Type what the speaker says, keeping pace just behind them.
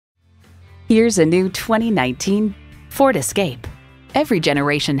Here's a new 2019 Ford Escape. Every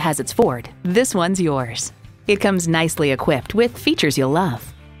generation has its Ford. This one's yours. It comes nicely equipped with features you'll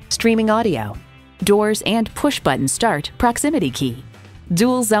love: streaming audio, doors and push-button start proximity key,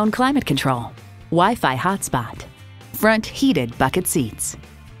 dual-zone climate control, Wi-Fi hotspot, front heated bucket seats,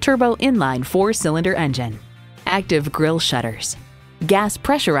 turbo inline 4-cylinder engine, active grille shutters, gas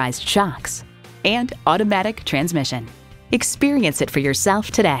pressurized shocks, and automatic transmission. Experience it for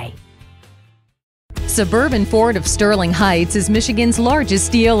yourself today. Suburban Ford of Sterling Heights is Michigan's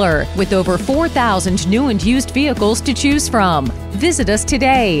largest dealer with over 4,000 new and used vehicles to choose from. Visit us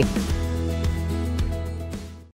today.